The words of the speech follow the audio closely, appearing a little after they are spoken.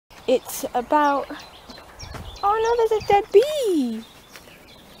It's about... Oh no, there's a dead bee!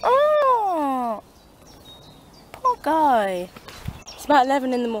 Oh! Poor guy. It's about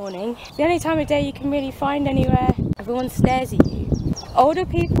 11 in the morning. It's the only time of day you can really find anywhere. Everyone stares at you. Older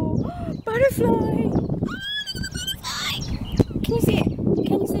people... Butterfly! Can you see it?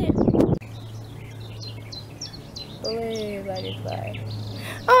 Can you see it? Blue butterfly.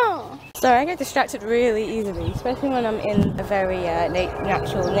 Oh! Sorry, I get distracted really easily, especially when I'm in a very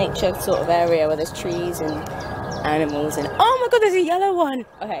natural nature sort of area where there's trees and animals and... Oh my god, there's a yellow one!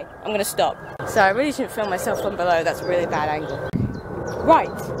 Okay, I'm gonna stop. So I really shouldn't film myself from below, that's a really bad angle. Right,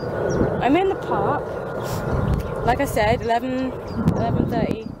 I'm in the park. Like I said,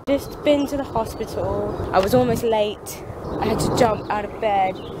 11:30. Just been to the hospital. I was almost late. I had to jump out of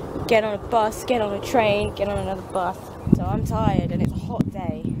bed, get on a bus, get on a train, get on another bus. So I'm tired and it's a hot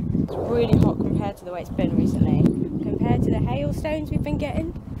day. It's really hot compared to the way it's been recently. Compared to the hailstones we've been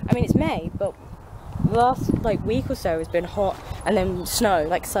getting. I mean, it's May, but the last week or so has been hot and then snow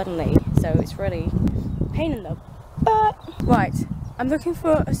suddenly. So it's really a pain in the butt. Right, I'm looking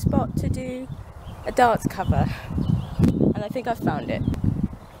for a spot to do a dance cover. And I think I've found it.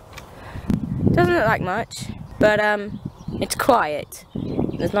 Doesn't look like much, but it's quiet.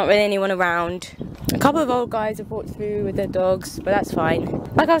 There's not really anyone around. A couple of old guys have walked through with their dogs, but that's fine.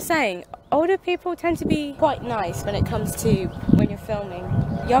 Like I was saying, older people tend to be quite nice when it comes to when you're filming.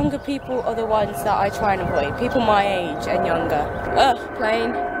 Younger people are the ones that I try and avoid. People my age and younger. Ugh,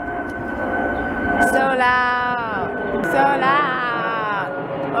 plane. So loud. So loud.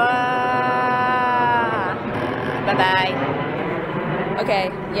 Bye-bye.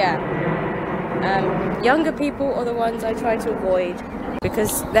 Okay, yeah. Younger people are the ones I try to avoid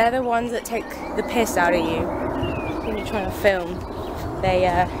because they're the ones that take the piss out of you when you're trying to film. They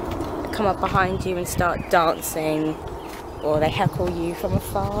come up behind you and start dancing, or they heckle you from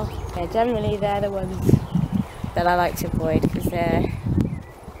afar. Generally they're the ones that I like to avoid because they're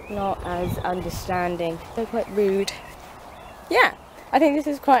not as understanding. They're quite rude. Yeah, I think this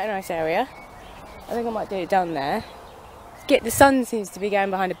is quite a nice area. I think I might do it down there. The sun seems to be going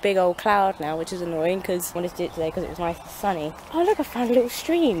behind a big old cloud now, which is annoying because I wanted to do it today because it was nice and sunny. Oh look, I found a little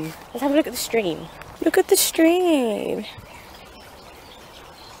stream. Let's have a look at the stream. Look at the stream.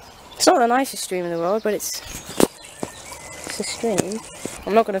 It's not the nicest stream in the world, but it's a stream.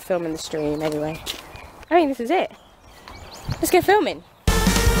 I'm not going to film in the stream anyway. I think this is it. Let's get filming.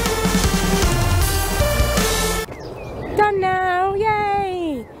 Done now,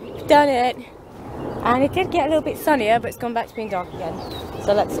 yay! Done it. And it did get a little bit sunnier, but it's gone back to being dark again.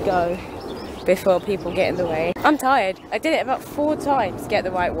 So let's go before people get in the way. I'm tired. I did it about 4 times to get the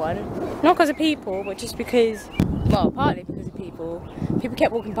right one. Not because of people, but just because, well, partly because of people. People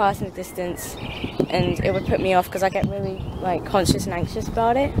kept walking past in the distance, and it would put me off because I get really conscious and anxious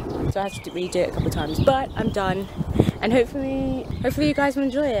about it. So I have to redo it a couple of times. But I'm done, and hopefully you guys will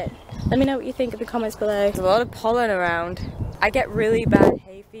enjoy it. Let me know what you think in the comments below. There's a lot of pollen around. I get really bad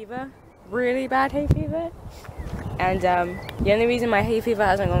hay fever. Really bad hay fever, and the only reason my hay fever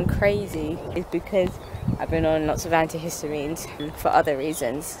hasn't gone crazy is because I've been on lots of antihistamines for other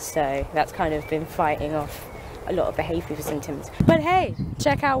reasons, so that's kind of been fighting off a lot of the hay fever symptoms. But hey,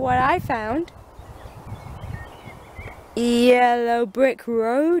 check out what I found. Yellow brick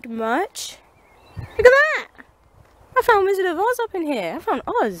road, much? Look at that! I found Wizard of Oz up in here. I found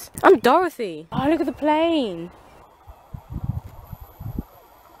Oz. I'm Dorothy. Oh, look at the plane.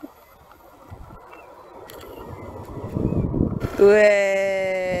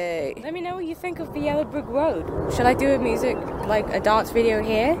 Wait. Let me know what you think of the yellow brick road. Should I do a a dance video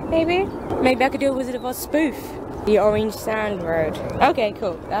here, maybe? Maybe I could do a Wizard of Oz spoof. The orange sand road. Okay,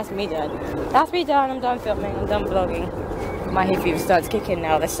 cool. That's me done. That's me done. I'm done filming. I'm done vlogging. My hay fever starts kicking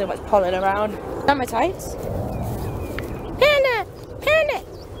now. There's so much pollen around. Got my tights? Panda! Panda!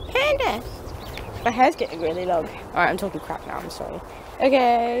 Panda! My hair's getting really long. Alright, I'm talking crap now. I'm sorry.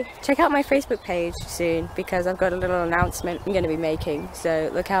 Okay, check out my Facebook page soon because I've got a little announcement I'm going to be making, so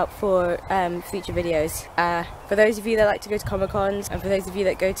look out for future videos. For those of you that like to go to Comic-Cons and for those of you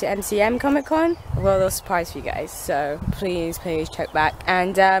that go to MCM Comic-Con, well, they'll surprise for you guys, so please check back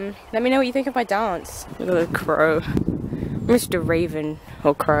and let me know what you think of my dance. Look at the crow. Mr. Raven,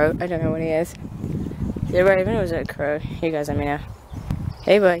 or Crow, I don't know what he is. Is it a raven or is it a crow? You guys let me know.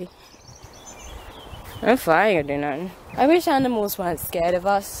 Hey buddy. I'm flying or do nothing. I wish animals weren't scared of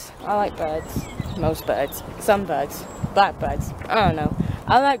us. I like birds. Most birds. Some birds. Blackbirds. I don't know.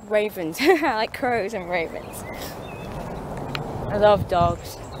 I like ravens. I like crows and ravens. I love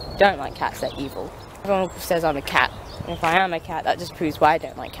dogs. Don't like cats, they're evil. Everyone says I'm a cat. And if I am a cat, that just proves why I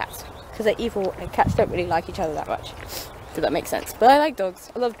don't like cats. Because they're evil and cats don't really like each other that much. Does that make sense? But I like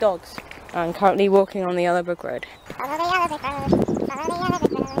dogs. I love dogs. I'm currently walking on the yellow brick road. Follow the yellow brick road. Follow the yellow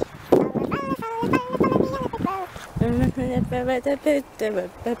brick road.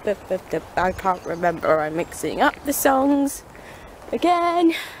 I can't remember. I'm mixing up the songs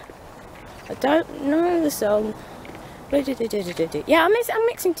again. I don't know the song. Yeah, I'm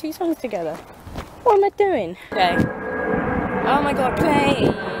mixing two songs together. What am I doing? Okay. Oh my god, plane!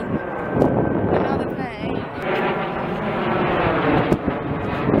 Another plane.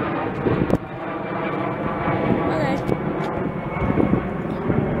 Okay.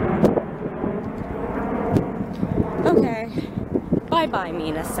 Okay. Bye bye,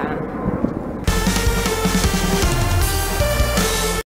 Minna San.